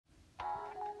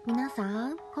皆さ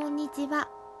んこんにちは。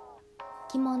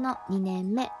着物2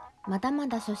年目、まだま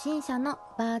だ初心者の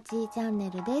バーチーチャン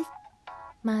ネルです。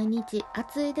毎日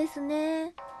暑いです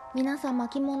ね。皆様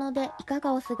着物でいか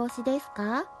がお過ごしです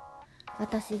か？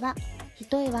私は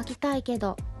一重は着たいけ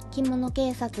ど着物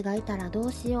警察がいたらど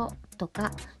うしようと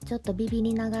かちょっとビビ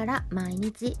りながら毎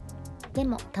日で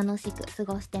も楽しく過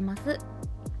ごしてます。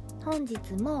本日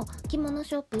も着物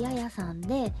ショップややさん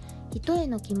で一重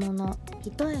の着物、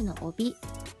一重の帯、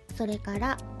それか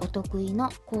らお得意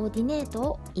のコーディネート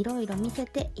をいろいろ見せ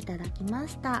ていただきま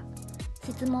した。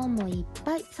質問もいっ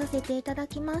ぱいさせていただ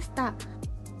きました。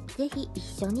ぜひ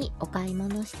一緒にお買い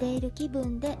物している気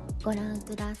分でご覧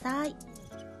ください。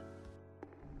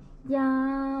じゃー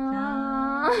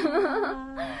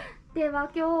んでは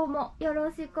今日もよ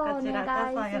ろしくお願いし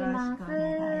ま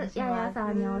す。やや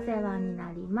さんにお世話に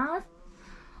なります。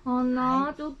ち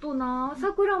ょっとな、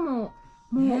桜も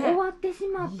もう終わってし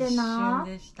まってな。一瞬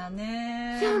でした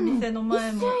ね。店の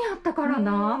前も一瞬やったから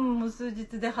な。もう数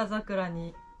日で葉桜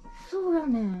に。そうや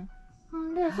ね。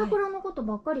んで、桜のこと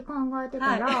ばっかり考えて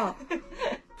たら、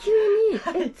急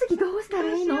に次どうした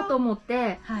らいいのと思っ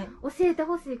て、教えて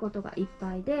ほしいことがいっ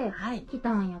ぱいで来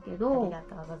たんやけど。ありが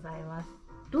とうございます。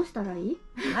どうしたらいい？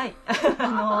はい。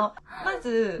ま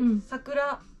ず、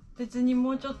桜。別に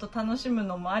もうちょっと楽しむ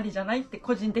のもありじゃないって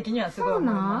個人的にはすごい思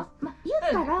います。言っ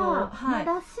たらまだし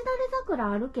だれ桜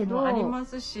あるけどありま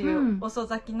すし、遅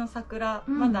咲きの桜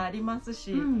まだあります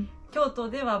し、京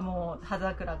都ではもう葉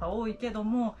桜が多いけど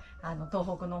も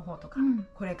東北の方とか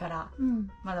これから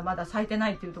まだまだ咲いてな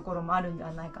いっていうところもあるんで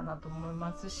はないかなと思い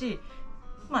ますし、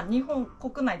日本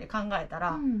国内で考えた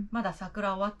ら、まだ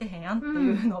桜終わってへんやんって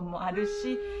いうのもある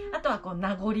し、あとはこう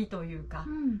名残というか、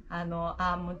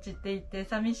もう散っていって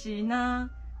寂しいな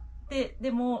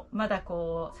でもまだ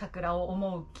こう桜を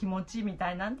思う気持ちみた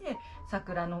いなんで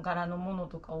桜の柄のもの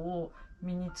とかを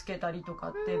身につけたりと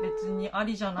かって別にあ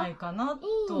りじゃないかな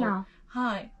と。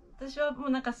はい、私はもう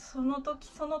なんかその時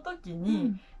その時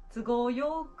に都合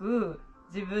よく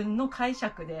自分の解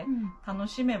釈で楽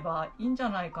しめばいいんじゃ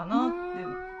ないかなって、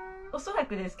おそら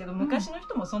くですけど昔の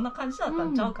人もそんな感じだった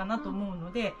んちゃうかなと思う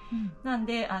ので、なん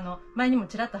で前にも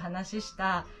ちらっと話し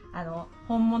た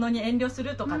本物に遠慮す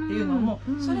るとかっていうのも、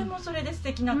それもそれで素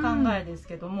敵な考えです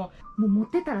けども、もう持っ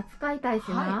てたら使いたいし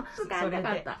な、使いた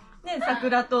かった。ね、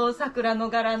桜と桜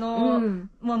の柄の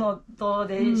ものと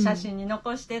で写真に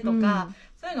残してとか、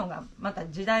そういうのがまた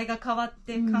時代が変わっ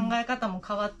て考え方も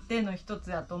変わっての一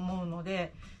つやと思うの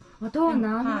で。どう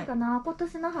な、なんかな、今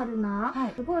年の春な、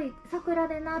すごい桜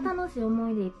でな、楽しい思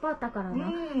い出いっぱいあったから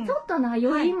な、ちょっとな、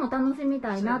余韻も楽しみ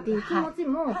たいなっていう気持ち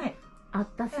もあっ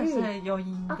たし、余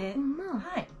韻で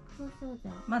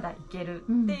まだいけるっ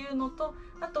ていうのと、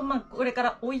あとこれか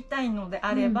ら追いたいので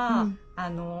あれば、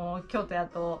京都や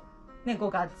とね、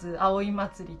5月葵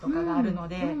祭りとかがあるの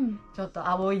で、ちょっと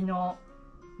葵の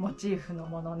モチーフの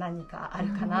もの何かある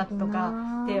かなと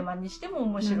かテーマにしても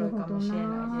面白いかもしれ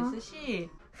ないです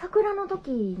し、桜の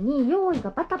時に用意が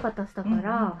バタバタしたか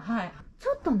ら、ち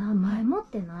ょっとな前もっ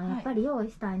てなやっぱり用意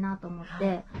したいなと思っ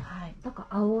て、だか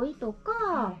ら葵と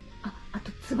か、あ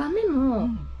とツバメも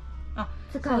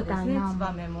使いたいなと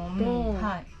思って、何が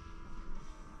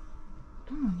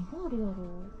あるやろ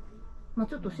う、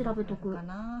ちょっと調べとくか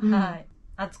な。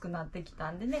暑くなってきた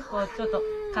んでね、こうちょっと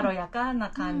軽やかな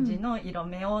感じの色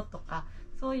目をとか、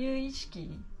そういう意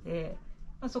識で、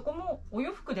そこもお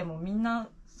洋服でもみんな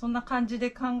そんな感じ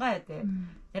で考えて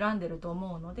選んでると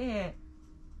思うので、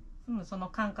その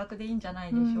感覚でいいんじゃな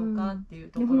いでしょうかっていう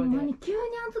ところで。急に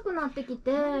暑くなってき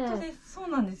て、本当です、そう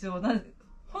なんですよ。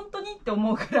本当にって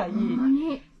思うくらい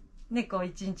ね、こう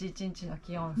一日一日の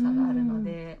気温差があるの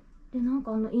で。でなん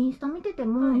かインスタ見てて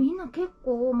も、みんな結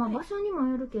構、場所にも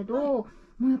よるけど、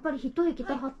もうやっぱり一重着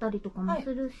たはったりとかも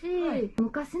するし、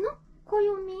昔の暦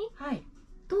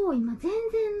と今全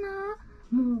然な、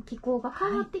もう気候が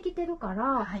変わってきてるか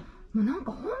ら、もうなん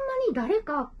かほんまに誰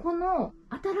かこの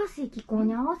新しい気候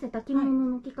に合わせた着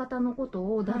物の着方のこ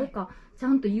とを誰かちゃ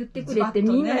んと言ってくれって、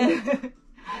み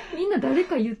んな誰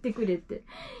か言ってくれって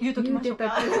言うときましょうか。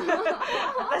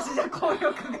私じゃ効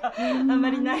力があんま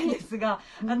りないですが、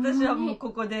私はもう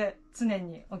ここで常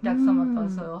にお客様と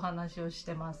そういうお話をし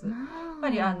てます。やっぱ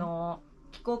り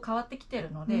気候変わってきて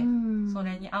るので、そ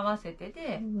れに合わせて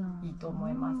でいいと思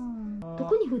います。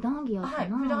特に普段着やった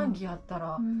な。普段着やった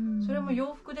ら、それも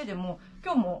洋服でも、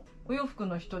今日もお洋服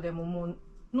の人でももう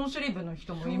ノースリーブの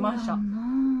人もいました。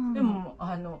でも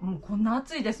もうこんな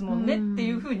暑いですもんねって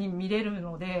いう風に見れる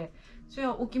ので、それ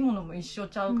はお着物も一緒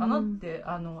ちゃうかなって、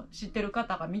知ってる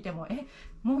方が見ても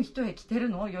もう一重着てる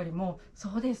のよりも、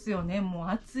そうですよね、もう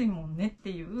暑いもんねって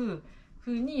いう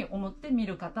風に思って見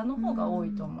る方の方が多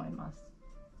いと思います。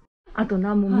あと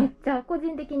な、もうめっちゃ個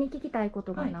人的に聞きたいこ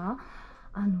とがな、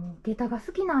下駄が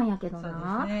好きなんやけど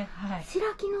な、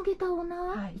白木の下駄を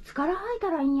な、いつから履いた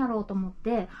らいいんやろうと思っ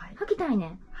て履きたいね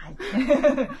ん。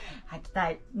履きた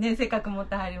いね、せっかく持っ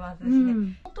て入りますし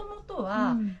ね。もともと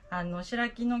は白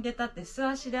木の下駄って素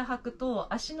足で履く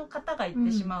と足の型がいっ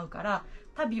てしまうから、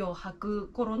足袋を履く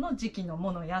頃の時期の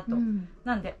ものやと、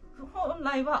なんで本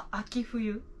来は秋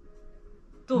冬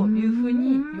というふう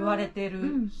に言われてい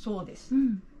るそうです。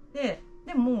で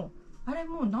もあれ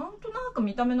もなんとなく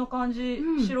見た目の感じ、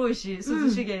白いし涼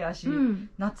しげやし、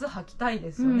夏履きたい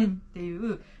ですよねってい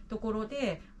うところ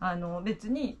で、別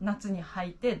に夏に履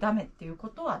いてダメっていうこ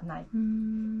とはないって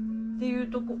い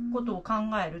うことを考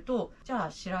えると、じゃ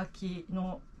あ白木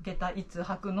の下駄いつ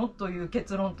履くのという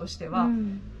結論としては、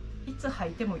いつ履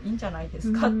いてもいいんじゃないで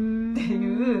すかって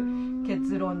いう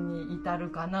結論に至る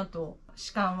かなと。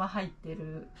主観は入って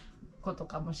ること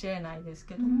かもしれないです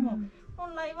けども、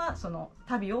本来はその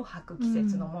足袋を履く季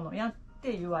節のものやっ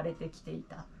て言われてきてい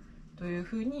たという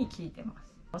ふうに聞いてま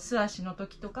す。素足の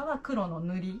時とかは黒の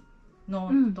塗り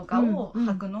のとかを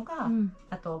履くのが、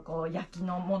あとこう焼き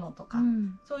のものとか、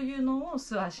そういうのを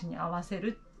素足に合わせ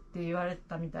るって言われ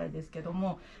たみたいですけど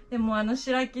も、でも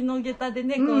白木の下駄で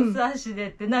ね、こう素足で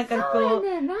ってなんかこう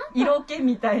色気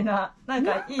みたいな、なん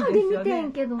かいいですよね。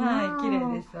綺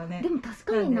麗ですよね。でも確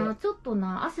かにな、ちょっと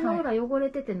な足の裏汚れ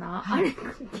ててな、あれ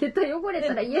下駄汚れ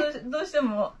たら嫌。どうして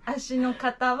も足の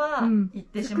型はいっ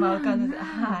てしまう感じで、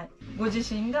ご自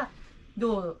身が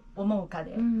どう思うか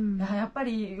で、やっぱ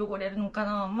り汚れるのか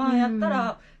な、まあやった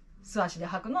ら素足で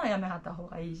履くのはやめはった方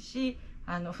がいいし、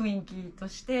雰囲気と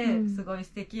してすごい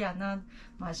素敵やな、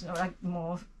足の裏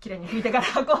もう綺麗に拭いてから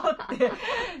履こうって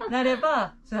なれ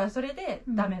ば、それはそれで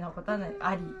ダメなことは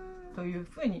ありという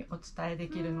ふうにお伝えで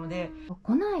きるので。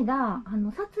この間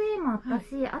撮影もあった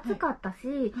し、暑かった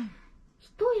し、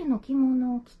一重の着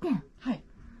物を着てん。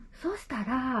そした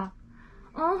ら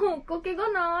ほっかけが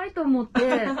ないと思って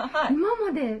今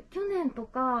まで去年と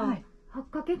かはっ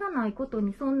かけがないこと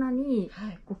にそんなに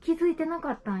こう気づいてな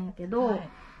かったんやけど、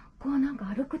こうなんか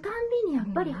歩くたんびにや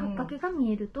っぱりはっかけが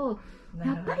見えると、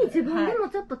やっぱり自分でも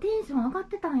ちょっとテンション上がっ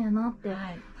てたんやなって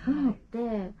思っ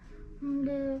て、ん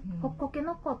ではっかけ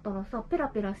なかったらさ、ペラ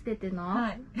ペラしてて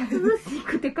な、涼し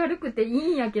くて軽くてい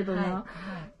いんやけどな、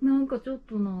なんかちょっ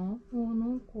とな、な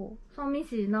んか寂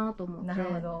しいなと思って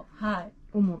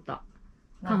思った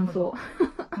感想。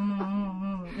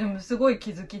でもすごい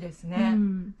気づきですね。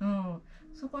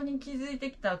そこに気づいて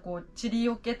きたこう塵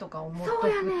よけとかを持っと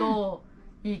くと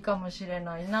いいかもしれ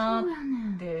ないなっ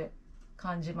て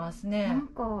感じますね。なん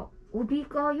か帯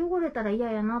が汚れたら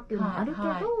嫌やなっていうのもあるけ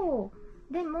ど、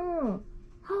でも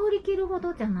羽織着るほ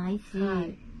どじゃないし、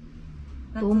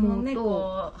夏のね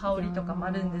こう羽織とかも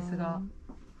あるんですが、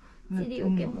塵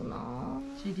よけもな、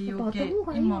塵よけ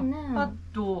今パッ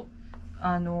と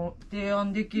提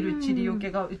案できる塵よ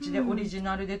けがうちでオリジ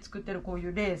ナルで作ってるこうい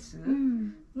うレース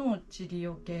の塵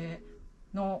よけ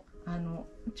の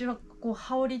うちはこう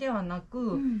羽織ではな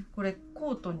く、これ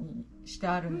コートにして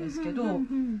あるんですけど、やっ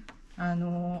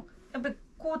ぱり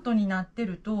コートになって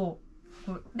ると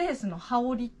こうレースの羽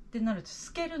織ってなると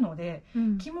透けるので、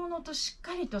着物としっ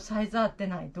かりとサイズ合って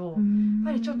ないとやっ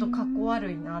ぱりちょっとかっこ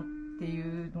悪いなって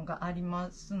いうのがありま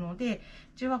すので、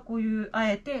うちはこういうあ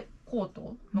えてコー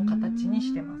トの形に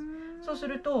してます。そうす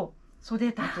ると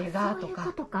袖丈が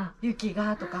とか雪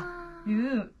がとかい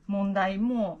う問題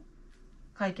も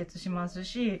解決します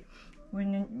し、これ、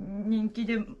ね、人気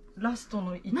でラスト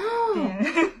の1点だ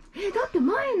って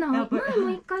前も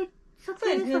一回撮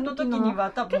影した時には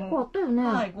多分結構あったよね。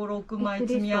5、6枚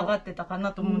積み上がってたか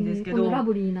なと思うんですけど、ラ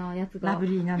ブリーなやつが、ラブ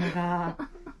リーなのが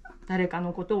誰か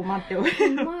のことを待っておる。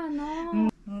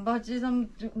バーチーさん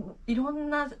いろん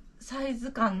なサイ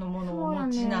ズ感のものをお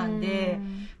持ちなんで、やっ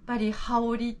ぱり羽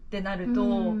織ってなる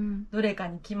とどれか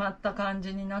に決まった感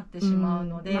じになってしまう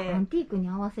ので、アンティークに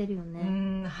合わせるよ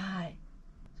ね。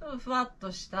そうふわっ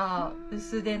とした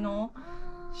薄手の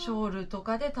ショールと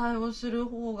かで対応する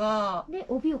方が、で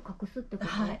帯を隠すってこ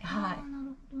と。なる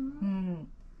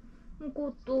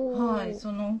ほど。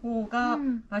その方が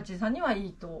バーチーさんにはい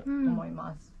いと思い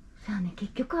ます。さあね、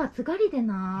結局暑がりで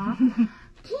な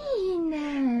きいん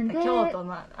ねんで、京都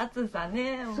の暑さ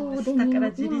ね、下か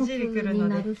らじりじりくるの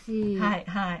で、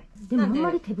でもあん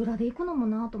まり手ぶらで行くのも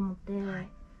なと思って、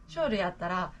ショールやった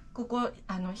らここ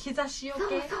日差しよ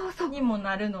けにも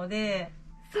なるので、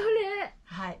それ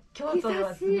京都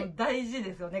は大事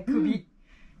ですよね。首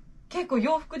結構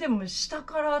洋服でも下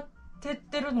から照っ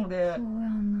てるので、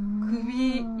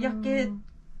首焼け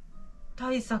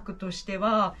対策としては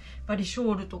やっぱりシ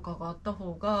ョールとかがあった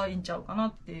方がいいんちゃうかな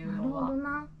っていうのは。なるほど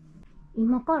な。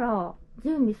今から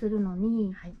準備するの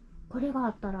に、これがあ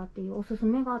ったらっていうおすす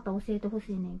めがあったら教えてほし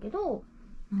いねんけど、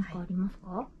なんかあります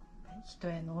か？一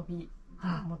重の帯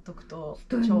持っとくと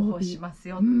重宝します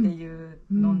よっていう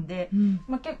ので、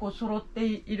結構揃って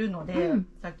いるので、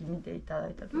さっき見ていただ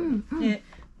いた通り、で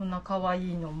こんな可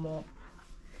愛いのも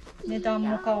値段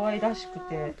も可愛らしく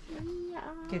て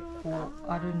結構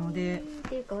あるので、っ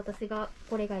ていうか私が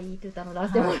これがいいって言ったの出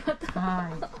してもらった。は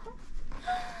い。こ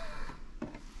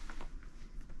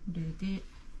れで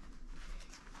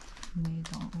値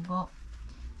段が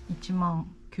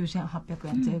19,800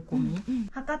円税込み。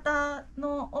博多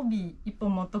の帯1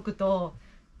本持っとくと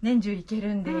年中いけ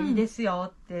るんでいいです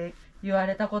よって言わ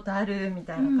れたことあるみ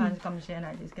たいな感じかもしれ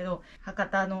ないですけど、博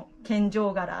多の献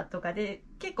上柄とかで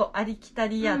結構ありきた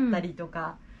りやったりと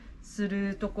かす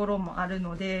るところもある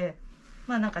ので、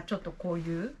なんかちょっとこう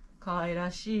いう可愛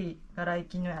らしい柄行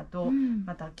きのやと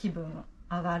また気分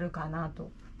上がるかな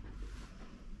と。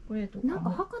これとかなんか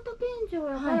博多献上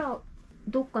やから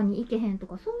どっかに行けへんと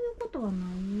かそういうことはな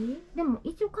い？でも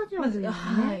一応カジュアルですね。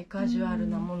はい、カジュアル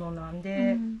なものなん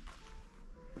で、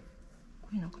こ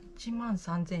れなんか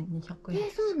13,200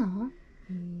円。そうなん？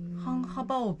半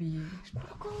幅帯。これ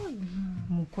可愛いね。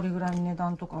もうこれぐらいの値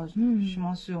段とかし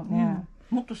ますよね。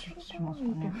もっとしますか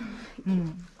ね。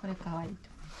これ可愛いと。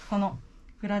この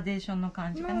グラデーションの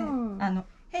感じがね、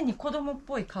変に子供っ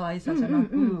ぽい可愛さじゃな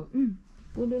く、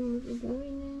これもすご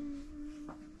いね。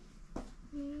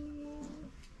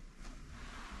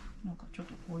なんかちょっ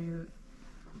とこういう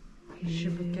主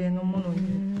婦系のもの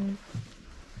に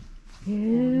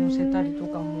乗せたりと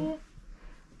かも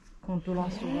コントラ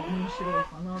ストが面白い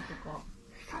かなとか。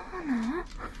そうなん？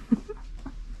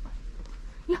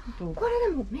いや、これ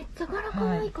でもめっちゃ柄可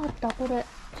愛かった。これ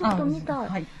ちょっと見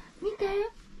たい。見て、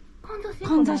か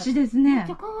んざしですね。めっ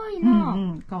ちゃ可愛い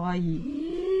な。可愛い。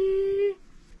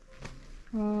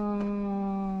いい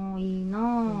な。こういう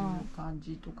感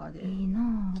じとかでいい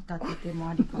な。着立てても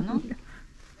ありかな。も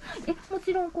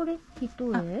ちろんこれ一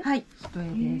重？はい、一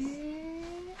重です。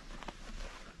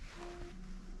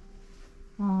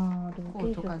こ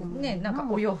うとかね、なんか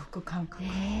お洋服感覚。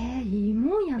いい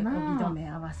もんやな。帯留め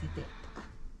合わせてとか。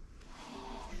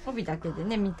帯だけで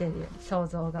ね見てる想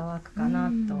像が湧くかな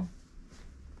と。こ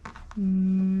れ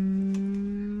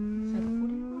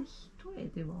は一重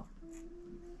では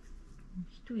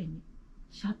一重に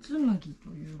シャツ麦と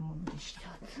いうものでした。シャ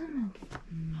ツ麦。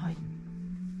はい。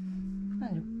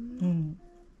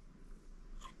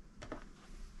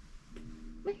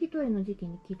一重の時期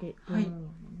に着てるものやね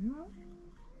んな。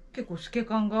結構透け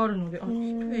感があるので、一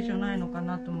重じゃないのか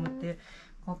なと思って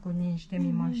確認して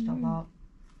みましたが、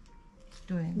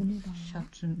一重のシャ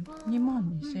ツ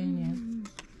22,000円。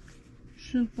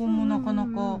寸法もなかな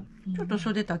かちょっと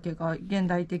袖丈が現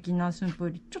代的な寸法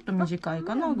よりちょっと短い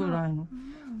かなぐらいの。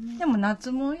でも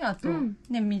夏物やと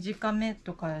ね、短め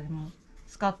とかよりも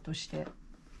スカッとして。こ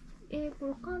れ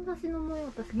かんざしの模様、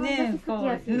私かんざし好き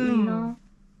やしいいな。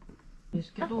で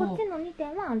すけど、こっちの2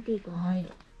点はアンティーク。はい。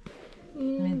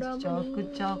めちゃく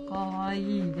ちゃ可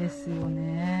愛いですよ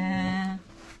ね。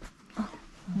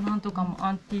なんとかも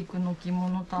アンティークの着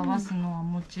物と合わすのは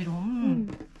もちろん、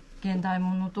現代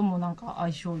物ともなんか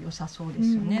相性良さそうで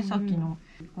すよね。さっきの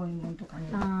こういうものとかに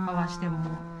合わせても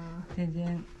全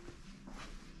然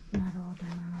なるほど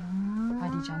な。あ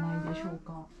りじゃないでしょう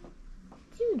か。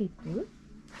チューリップ？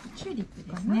チューリッ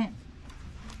プですね。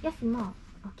やし、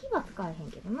秋は使えへ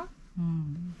んけどな。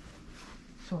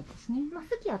そうですね。好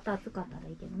きやったら使ったら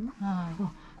いいけどな。はい。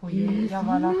こういう柔らか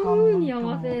ものとに合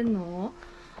わせんの？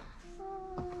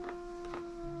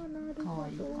可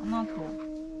愛いかなと。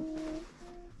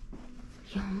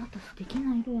いや、また素敵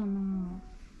な色やな。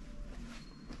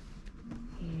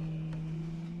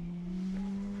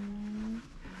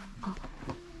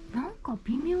なんか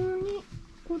微妙に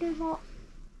これが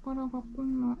柄がこ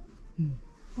んな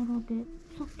柄で、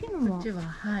さっきのはこっちは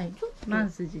万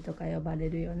筋とか呼ばれ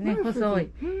るよね。細い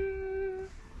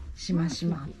しまし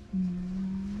ま。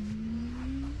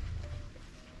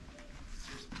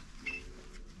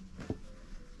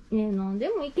なんで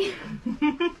もいける。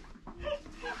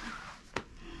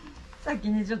さっき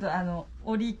ねちょっと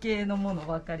織り系のもの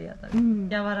ばっかりやったら、柔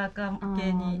らか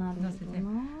系にのせて、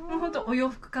もうほんとお洋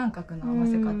服感覚の合わ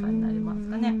せ方になります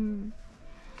かね。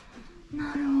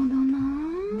なるほどな。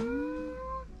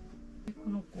こ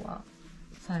の子は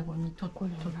最後に取っ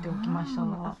ておきました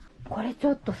が、これち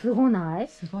ょっとすごない？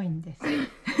すごいんです。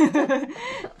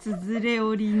つづれ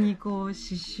織りにこう刺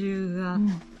繍が、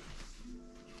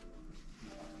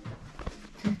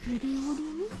つづれ織りに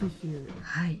刺繍。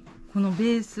はい。この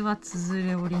ベースはつづ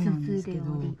れ織りなんですけど、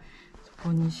そ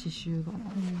こに刺繍が、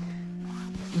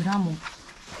裏も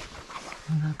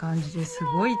こんな感じです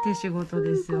ごい手仕事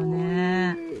ですよ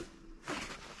ね。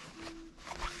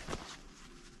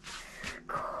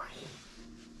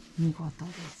見事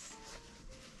です。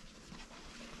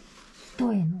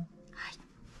一重の、はい、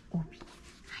帯。はい、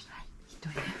一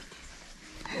重で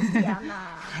す。いやな。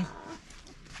はい。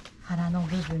腹の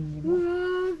部分にも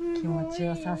気持ち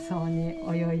よさそうに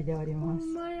泳いでおります。ほ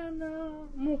んまやな。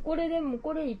もうこれでも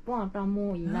これ一本あったら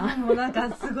もういいな。もうなん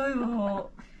かすごい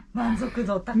もう満足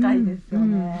度高いですよ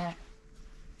ね。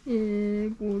こ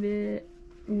れ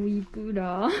おいく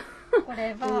ら？こ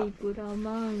れはおいくら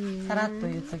万円？さらっと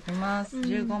言っときます。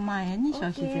15万円に消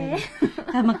費税。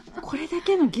ただこれだ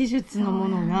けの技術のも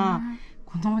のが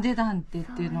このお値段って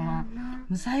いうのは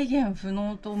無再現不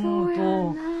能と思う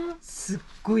とすっ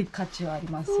ごい価値はあり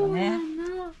ますよね。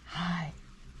はい。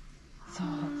そう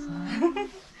そう。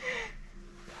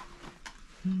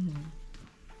うん。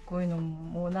こういうの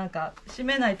もうなんか閉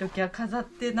めない時は飾っ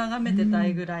て眺めてた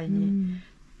いぐらいに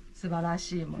素晴ら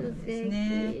しいものです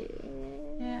ね。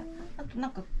あとな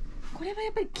んかこれはや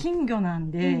っぱり金魚な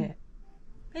んで、やっ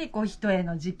ぱりこう一重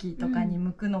の時期とかに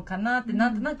向くのかなってな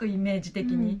んとなくイメージ的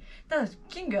に。ただ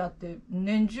金魚あって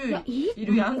年中い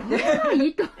るやんって。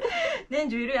年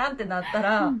中いるやんってなった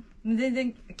ら、全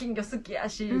然金魚好きや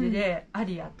しであ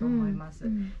りやと思います。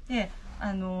で、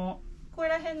ここ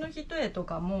ら辺の一重と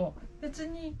かも別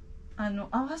に合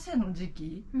わせの時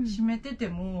期締めてて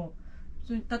も、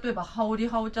例えば羽織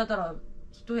羽織っちゃったら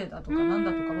一重だとかなん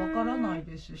だとかわからない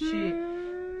ですし、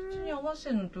普通に合わ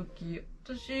せの時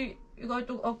私意外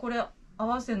とこれ合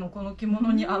わせのこの着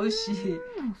物に合うし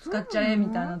使っちゃえみ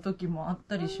たいな時もあっ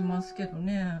たりしますけど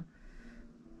ね。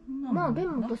まあで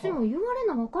も私も言われ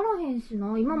な分からへんし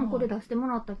な。今もこれ出しても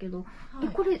らったけど、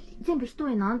これ全部一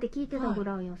重なんて聞いてたぐ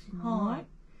らいやしな。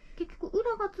結局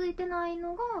裏がついてない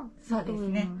のがそうです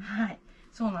ね。はい、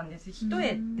そうなんです。一重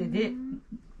って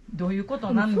どういうこ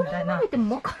となんみたいな。こ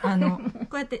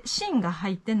うやって芯が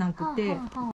入ってなくて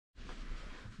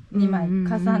2枚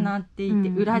重なっていて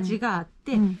裏地があっ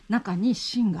て中に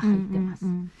芯が入ってます。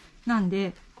なん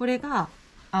でこれが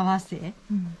合わせ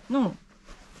の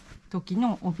時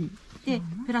の帯で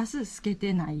プラス透け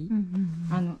てない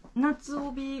夏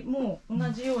帯も同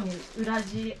じように裏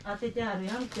地当ててある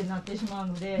やんってなってしまう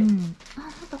ので、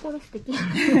またこれ素敵。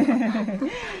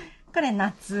これ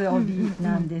夏帯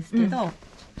なんですけど、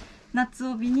夏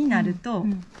帯になると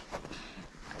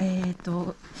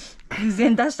偶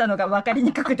然出したのが分かり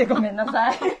にくくてごめんな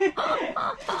さい。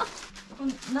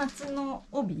夏の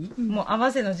帯も合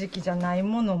わせの時期じゃない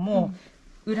ものも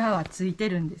裏はついて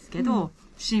るんですけど、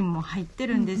芯も入って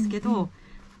るんですけど、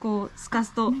こう透か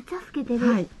すとめっちゃ透けてる。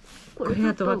はい。これ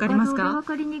だと分かりますか？分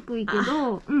かりにくいけ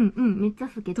ど、めっちゃ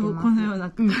透けてます。このような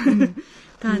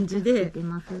感じで、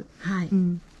はい。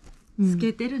透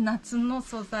けてる夏の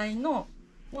素材の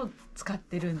を使っ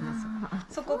てるんで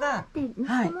す。そこが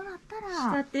はい。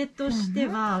仕立てとして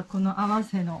はこの合わ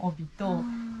せの帯と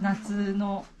夏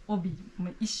の帯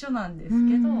も一緒なんです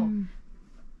けど、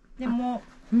でも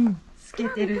透け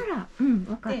てる。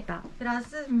でプラ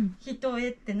ス一重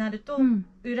ってなると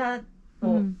裏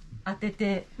を当て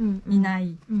ていな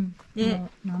いで、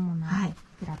はい。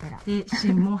で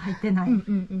芯も入ってない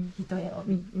一重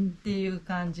帯っていう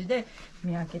感じで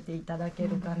見分けていただけ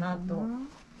るかなと。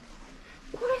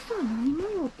これさ、何模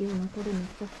様っていうの？これめっ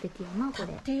ちゃ素敵やな、こ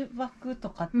れ。縦枠と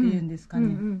かっていうんですか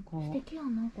ね。素敵や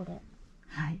な、これ。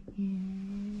はい。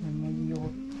目を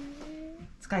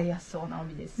使いやすそうな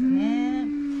帯ですよね。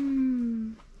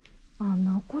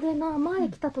これな、前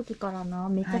来た時からな、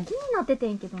めっちゃ気になってて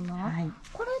んけどな。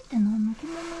これって何の着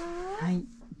物？はい。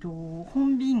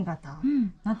本瓶型。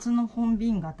夏の本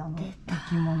瓶型の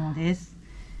着物です。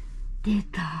出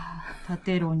た。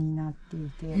縦路になってい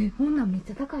て。こんなんめっ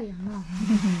ちゃ高いやんな。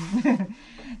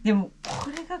でも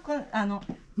これが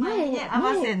前ね、合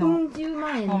わせの本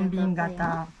瓶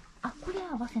型。これ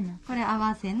合わせの。これ合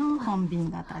わせの本瓶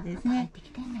型ですね。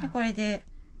でこれで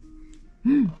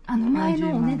前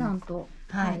のお値段と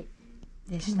はい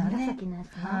でしたね。紫のや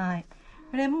つな。はい。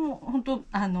これも本当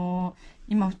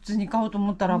今普通に買おうと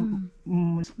思ったら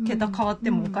桁変わって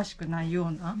もおかしくないよ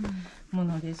うなも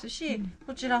のですし、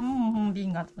こちらも本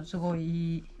瓶型すご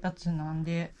いいいやつなん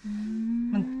で、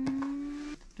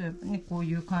例えばねこう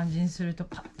いう感じにすると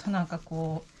パッとなんか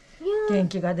こう元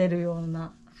気が出るよう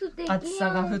な厚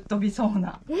さが吹っ飛びそう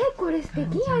な。これ素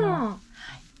敵やん。はい。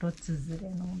ロツズレ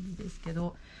の帯ですけ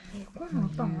ど。こんなんあ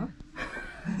ったの？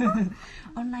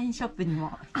オンラインショップに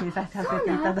も掲載させ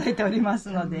ていただいておりま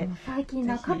すので、最近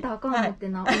な買ったらあかんのって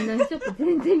な、オンラインショップ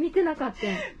全然見てなかった。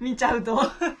見ちゃうと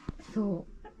そ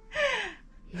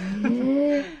う。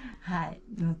はい、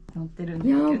載ってるんです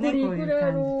けどね、こういう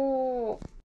感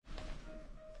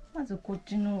じ。まずこっ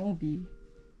ちの帯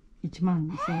1万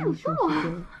2000円消費で、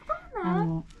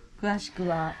詳しく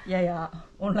はやや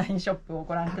オンラインショップを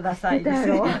ご覧くださいです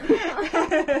ね。わ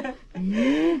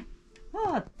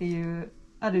ーっていう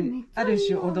ある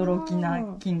種驚き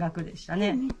な金額でした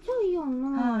ね。めっちゃいいよ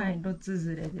な。はい、ロツ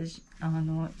ズレで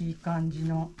いい感じ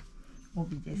の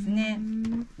帯ですね。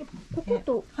ここ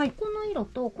と、この色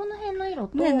とこの辺の色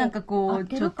とね、なんかこう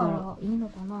ちょっといいの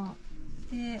かな。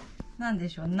で、なんで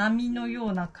しょう、波のよ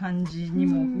うな感じに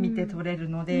も見て取れる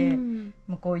ので、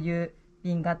もうこういう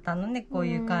瓶型のね、こう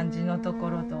いう感じのとこ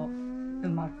ろとう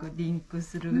まくリンク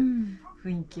する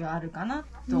雰囲気があるかな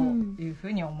というふ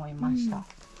うに思いました。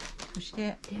そし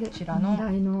てこちら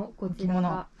のお着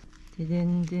物、でで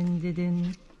んでんでで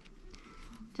ん、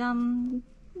じゃん。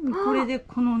これで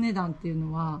このお値段っていう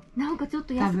のはなんかちょっ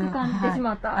と安く感じてし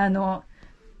まった。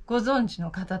ご存知の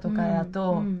方とかや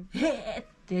と「へえ!」っ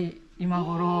て今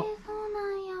頃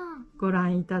ご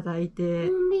覧いただいて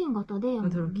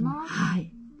驚きの、は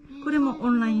い、これも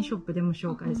オンラインショップでも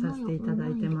紹介させていただ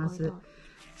いてます。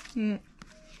で、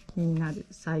気になる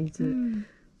サイズ、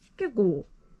結構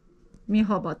身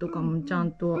幅とかもちゃ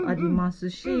んとありま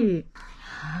すし、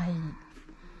はい、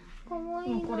も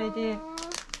うこれで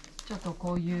ちょっと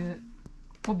こういう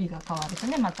帯が変わると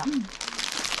ね、またこ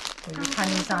ういうカ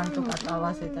ニさんとかと合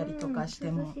わせたりとかし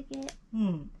ても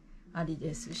あり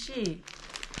ですし、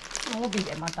帯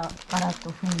でまたガラッと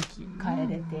雰囲気変え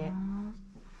れて、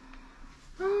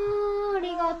あ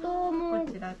りがとう。もう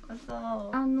こちらこそ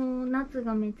夏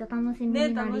がめっちゃ楽しみ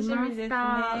になりました。楽しみです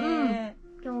ね。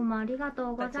今日もありがと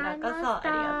うございました。こちらこそあり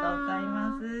がとうござい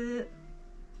ます。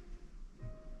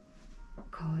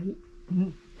かわいい。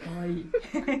かわいい。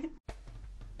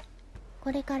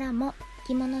これからも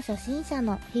着物初心者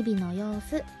の日々の様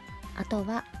子、あと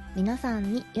は皆さ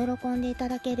んに喜んでいた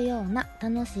だけるような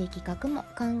楽しい企画も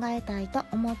考えたいと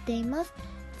思っています。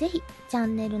ぜひチャ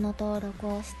ンネルの登録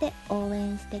をして応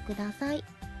援してください。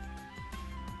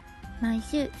毎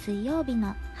週水曜日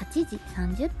の8時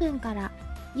30分から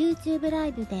YouTube ラ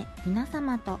イブで皆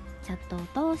様とチャット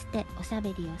を通しておしゃ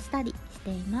べりをしたりして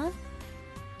います。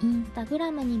インスタグ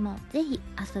ラムにもぜひ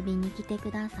遊びに来て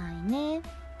くださいね。